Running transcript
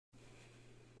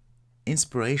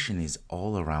Inspiration is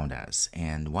all around us,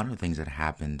 and one of the things that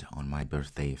happened on my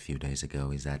birthday a few days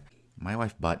ago is that my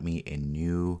wife bought me a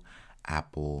new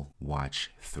Apple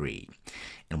Watch 3.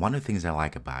 And one of the things I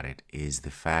like about it is the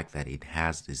fact that it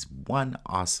has this one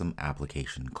awesome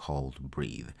application called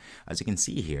Breathe. As you can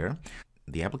see here,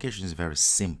 the application is very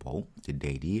simple. The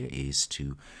idea is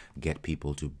to get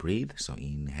people to breathe, so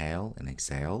inhale and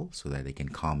exhale so that they can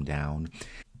calm down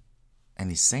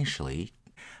and essentially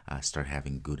start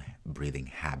having good breathing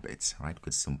habits, right?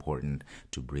 Because it's important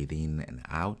to breathe in and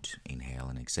out, inhale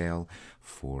and exhale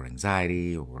for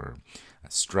anxiety or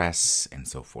stress and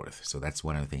so forth. So that's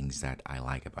one of the things that I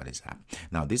like about this app.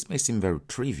 Now, this may seem very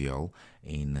trivial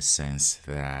in the sense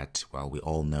that, well, we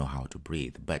all know how to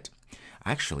breathe, but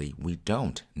actually we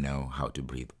don't know how to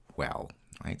breathe well,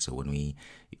 right? So when we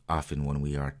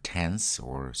are tense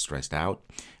or stressed out,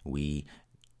 we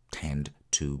tend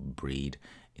to breathe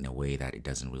in a way that it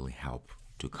doesn't really help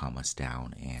to calm us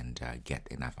down and get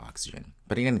enough oxygen.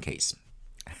 But in any case,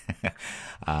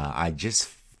 I just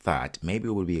thought maybe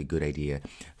it would be a good idea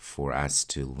for us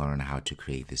to learn how to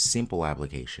create this simple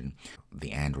application,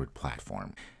 the Android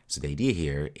platform. So the idea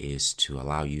here is to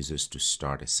allow users to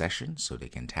start a session so they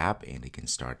can tap and they can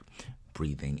start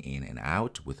breathing in and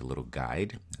out with a little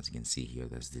guide. As you can see here,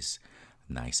 there's this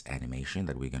nice animation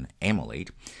that we're going to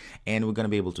emulate, and we're going to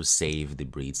be able to save the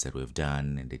breaths that we've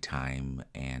done and the time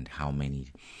and how many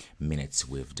minutes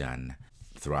we've done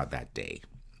throughout that day.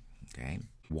 Okay,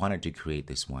 wanted to create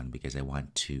this one because I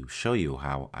want to show you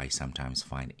how I sometimes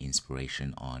find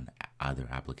inspiration on other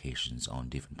applications on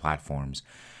different platforms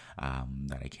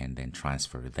that I can then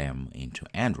transfer them into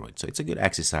Android. So it's a good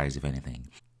exercise, if anything.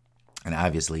 And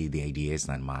obviously the idea is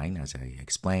not mine, as I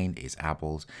explained, is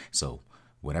Apple's. So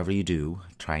whatever you do,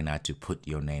 try not to put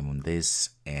your name on this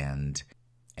and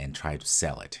try to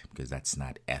sell it, because that's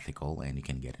not ethical and you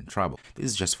can get in trouble. This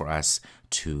is just for us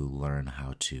to learn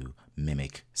how to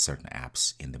mimic certain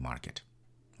apps in the market.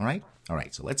 All right? All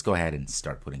right, so let's go ahead and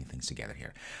start putting things together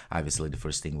here. Obviously, the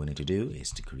first thing we need to do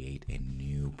is to create a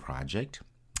new project.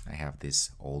 I have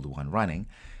this old one running.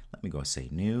 Let me go say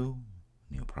new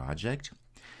project.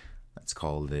 Let's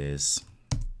call this,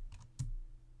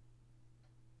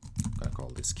 I'm gonna call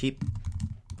this keep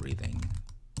breathing,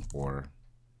 or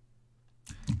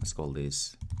let's call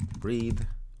this breathe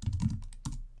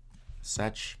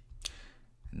such.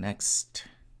 Next,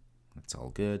 that's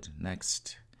all good.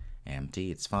 Next,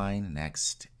 empty, it's fine.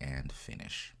 Next, and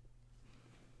finish.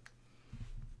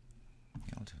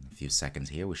 In a few seconds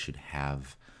here, we should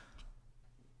have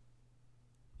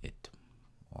it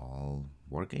all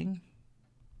working.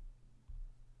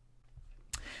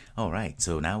 All right,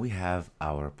 so now we have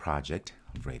our project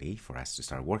ready for us to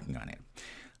start working on it.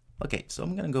 Okay, so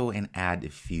I'm gonna go and add a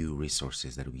few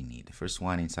resources that we need. The first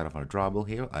one inside of our drawable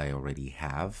here, I already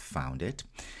have found it,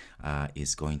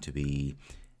 is going to be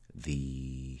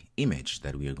the image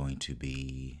that we are going to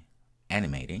be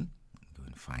animating. Go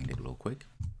and find it real quick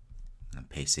and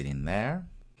paste it in there.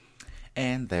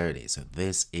 And there it is. So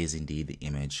this is indeed the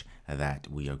image that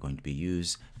we are going to be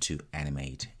used to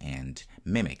animate and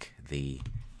mimic the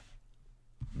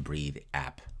Breathe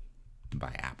app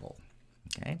by Apple.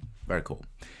 Okay, very cool.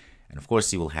 And of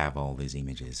course you will have all these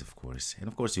images, of course, and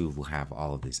of course you will have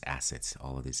all of these assets,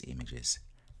 all of these images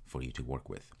for you to work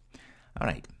with. All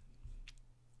right,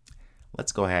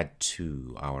 let's go ahead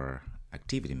to our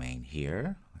activity main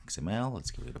here, XML. Let's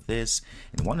get rid of this.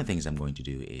 And one of the things I'm going to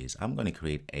do is I'm going to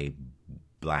create a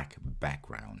black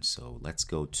background. So let's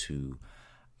go to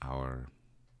our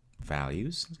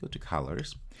values. Let's go to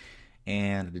colors.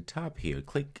 And at the top here,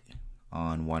 click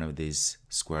on one of these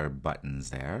square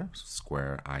buttons there,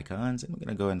 square icons, and we're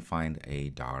going to go and find a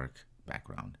dark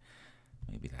background.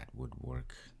 Maybe that would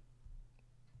work.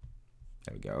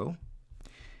 There we go.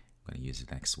 I'm going to use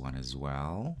the next one as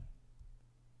well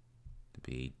to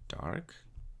be dark.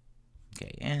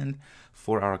 Okay, and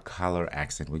for our color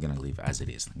accent, we're going to leave as it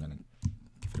is. I'm going to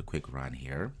give it a quick run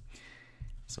here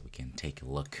so we can take a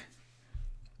look.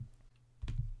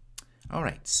 All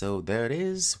right, so there it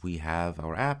is. We have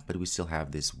our app, but we still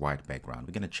have this white background.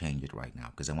 We're going to change it right now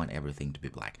because I want everything to be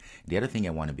black. The other thing I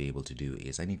want to be able to do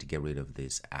is I need to get rid of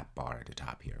this app bar at the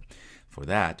top here. For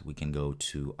that, we can go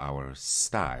to our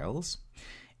styles,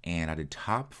 and at the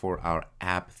top for our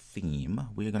app theme,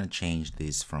 we're going to change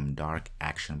this from dark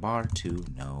action bar to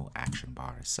no action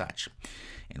bar as such.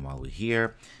 And while we're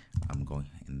here, I'm going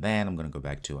to go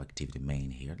back to activity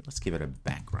main here. Let's give it a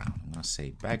background. I'm going to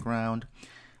say background.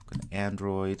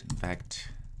 Android, in fact,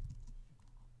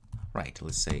 right,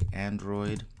 let's say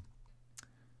Android,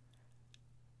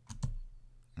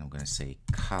 and I'm going to say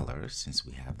color, since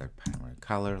we have their primary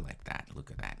color like that.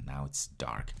 Look at that. Now now it's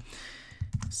dark.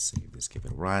 Save this, give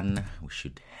it a run. We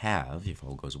should have, if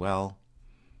all goes well,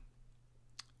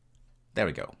 there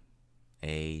we go.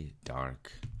 A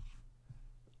dark.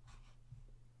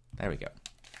 There we go.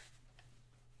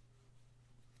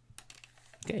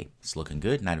 Okay, it's looking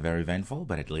good. Not very eventful,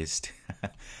 but at least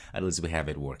we have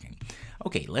it working.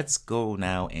 Okay, let's go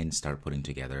now and start putting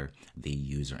together the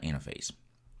user interface.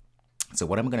 So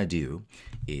what I'm going to do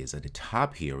is at the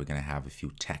top here, we're going to have a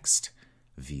few text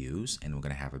views, and we're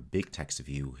going to have a big text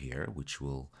view here, which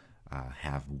will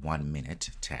have 1 minute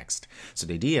text. So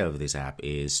the idea of this app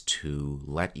is to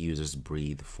let users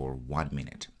breathe for 1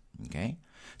 minute. Okay,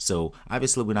 so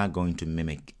obviously we're not going to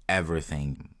mimic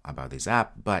everything about this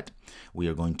app, but we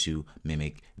are going to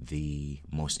mimic the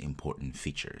most important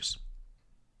features,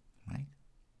 right?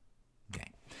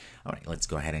 Okay, all right, let's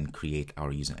go ahead and create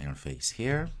our user interface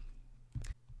here.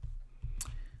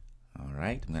 All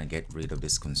right, I'm going to get rid of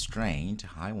this constraint.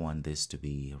 I want this to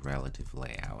be relative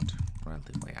layout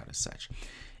as such.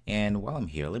 And while I'm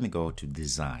here, let me go to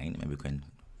design. Maybe we can,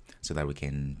 so that we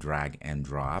can drag and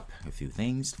drop a few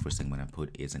things. The first thing I'm going to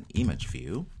put is an image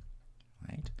view,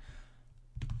 right?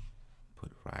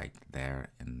 Put right there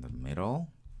in the middle.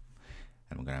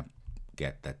 And we're going to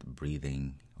get that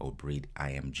breathing or breathe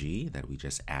IMG that we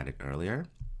just added earlier.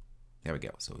 There we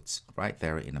go. So it's right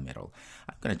there in the middle.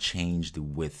 I'm going to change the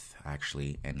width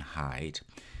actually and height.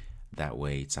 That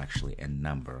way it's actually a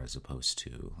number as opposed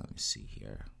to, let me see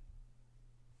here.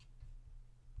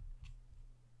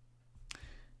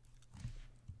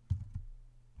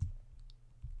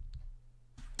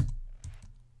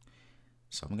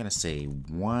 So I'm going to say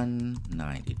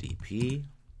 190 dp.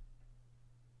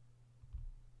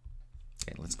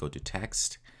 Okay, let's go to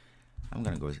text. I'm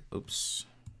going to go, oops.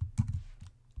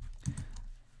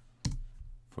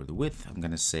 For the width, I'm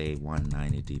going to say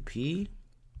 190 dp,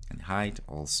 and height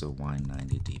also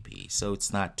 190 dp. So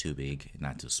it's not too big,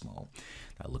 not too small.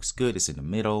 That looks good. It's in the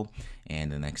middle. And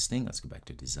the next thing, let's go back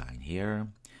to design here.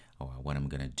 What I'm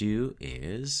going to do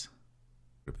is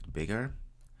a bit bigger.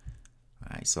 All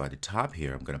right, so at the top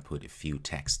here, I'm going to put a few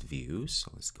text views.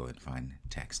 So let's go and find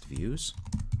text views.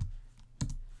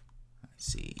 Let's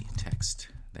see, text.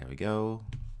 There we go.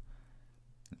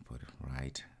 Put it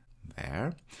right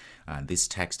there. This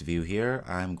text view here,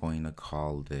 I'm going to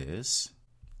call this,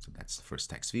 so that's the first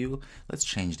text view. Let's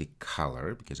change the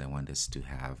color because I want this to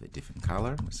have a different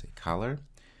color. Let's say color,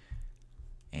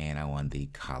 and I want the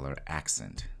color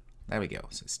accent. There we go.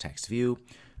 So it's text view.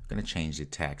 I'm going to change the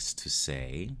text to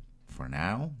say, for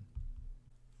now,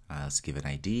 let's give it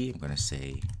an ID. I'm going to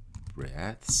say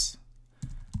breaths,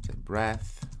 so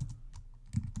breath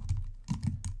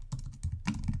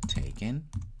taken,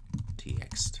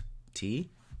 txt.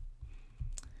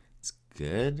 It's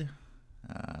good.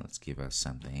 Let's give us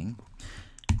something.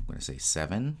 I'm going to say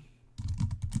 7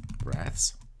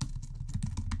 breaths.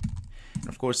 And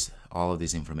of course, all of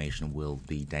this information will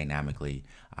be dynamically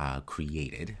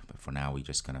created. But for now, we're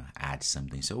just going to add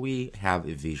something so we have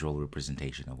a visual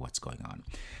representation of what's going on.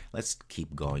 Let's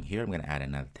keep going here. I'm going to add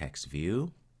another text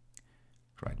view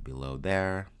right below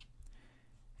there.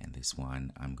 And this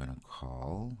one I'm going to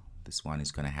call, this one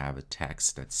is going to have a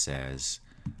text that says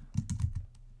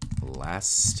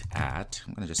last at,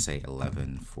 I'm going to just say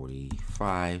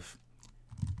 11:45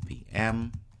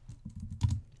 p.m.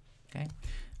 Okay.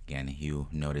 Again, you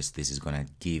notice this is going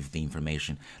to give the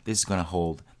information. This is going to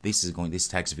hold, this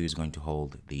text view is going to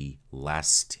hold the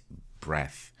last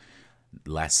breath,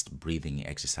 last breathing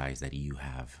exercise that you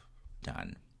have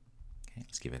done. Okay,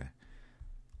 let's give it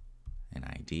an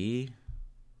ID.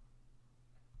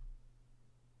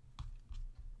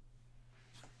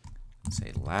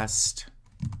 Say last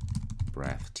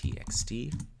breath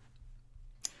txt.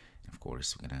 Of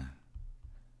course, we're gonna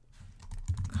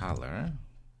color,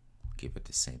 give it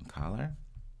the same color.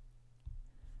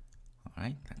 All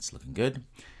right, that's looking good.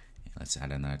 And let's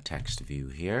add another text view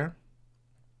here.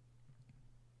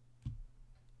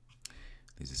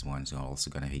 This is one's also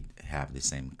gonna have the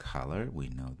same color. We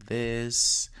know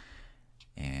this,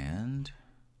 and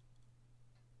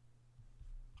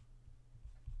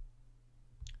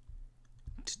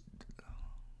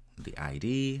the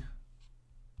ID.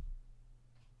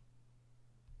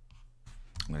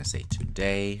 I'm going to say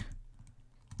today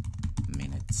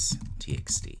minutes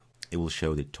txt. It will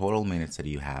show the total minutes that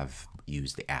you have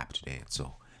used the app today.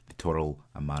 So the total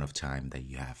amount of time that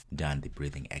you have done the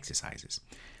breathing exercises.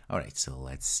 All right, so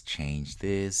let's change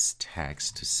this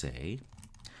text to say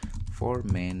 4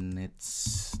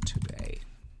 minutes today.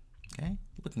 Okay,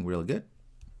 looking really good.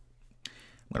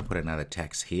 I'm going to put another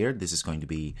text here. This is going to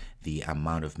be the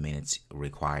amount of minutes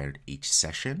required each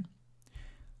session.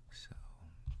 So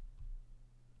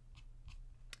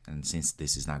And since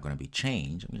this is not going to be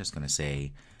changed, I'm just going to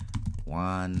say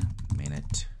 1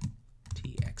 minute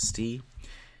txt,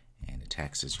 and the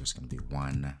text is just going to be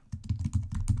 1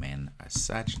 min as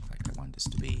such. In fact, I want this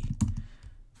to be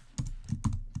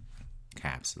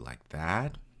caps like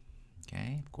that.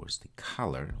 Okay, of course the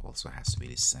color also has to be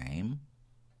the same.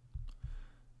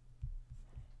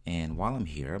 And while I'm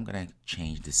here, I'm going to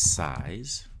change the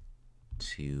size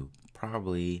to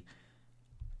probably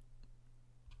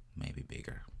maybe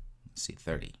bigger. Let's see,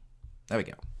 30. There we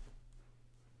go.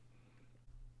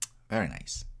 Very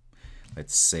nice.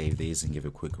 Let's save these and give it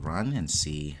a quick run and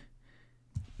see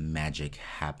magic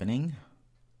happening.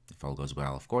 If all goes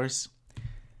well, of course.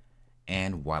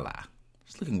 And voila.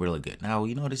 It's looking really good. Now,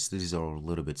 you notice these are a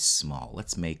little bit small.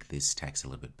 Let's make this text a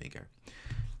little bit bigger.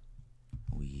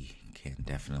 We can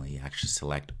definitely actually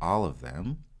select all of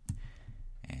them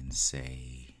and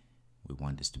say we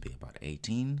want this to be about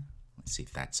 18. Let's see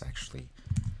if that's actually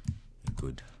a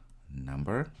good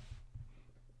number.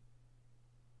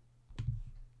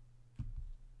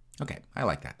 Okay, I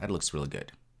like that. That looks really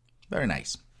good. Very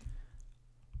nice.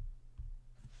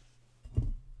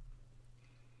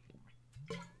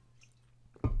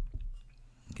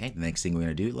 Okay, the next thing we're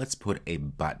going to do, let's put a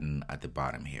button at the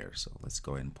bottom here. So let's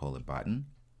go ahead and pull a button.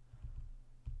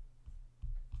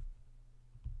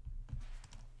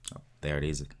 Oh, there it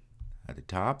is at the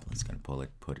top. Let's going to pull it,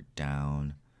 put it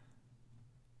down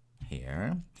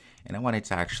here. And I want it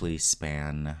to actually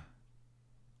span.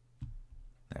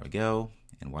 There we go.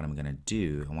 And what I'm going to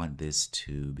do, I want this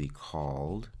to be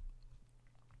called,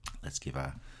 let's give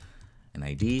an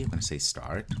ID. I'm going to say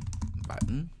start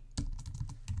button.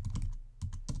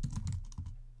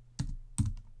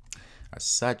 As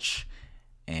such,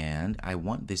 and I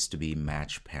want this to be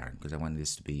match parent because I want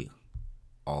this to be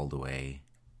all the way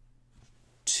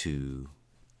to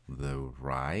the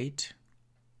right.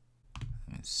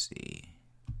 Let's see.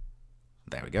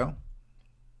 There we go.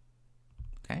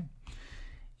 Okay.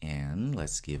 And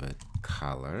let's give a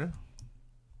color.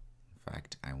 In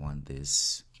fact, I want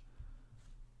this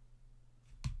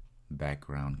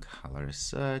background color as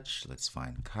such. Let's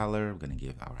find color. We're going to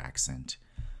give our accent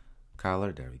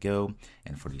color. There we go.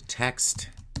 And for the text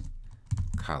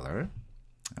color,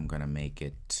 I'm going to make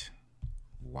it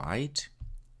white.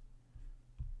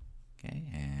 Okay,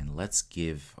 and let's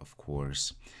give, of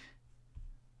course,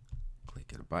 click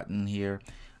the button here.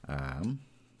 The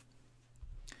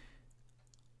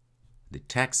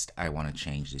text, I want to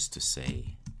change this to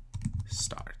say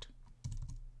start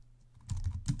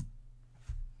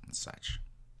and such.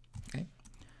 Okay.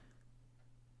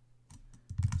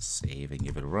 Save and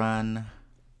give it a run.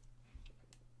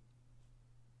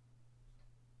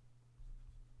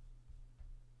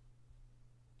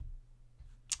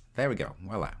 There we go.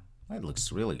 Voila. That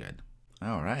looks really good.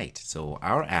 All right, so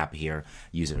our app here,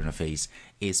 user interface,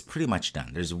 is pretty much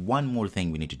done. There's one more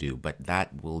thing we need to do, but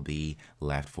that will be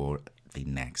left for the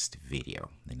next video,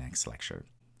 the next lecture.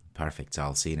 Perfect. So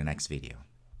I'll see you in the next video.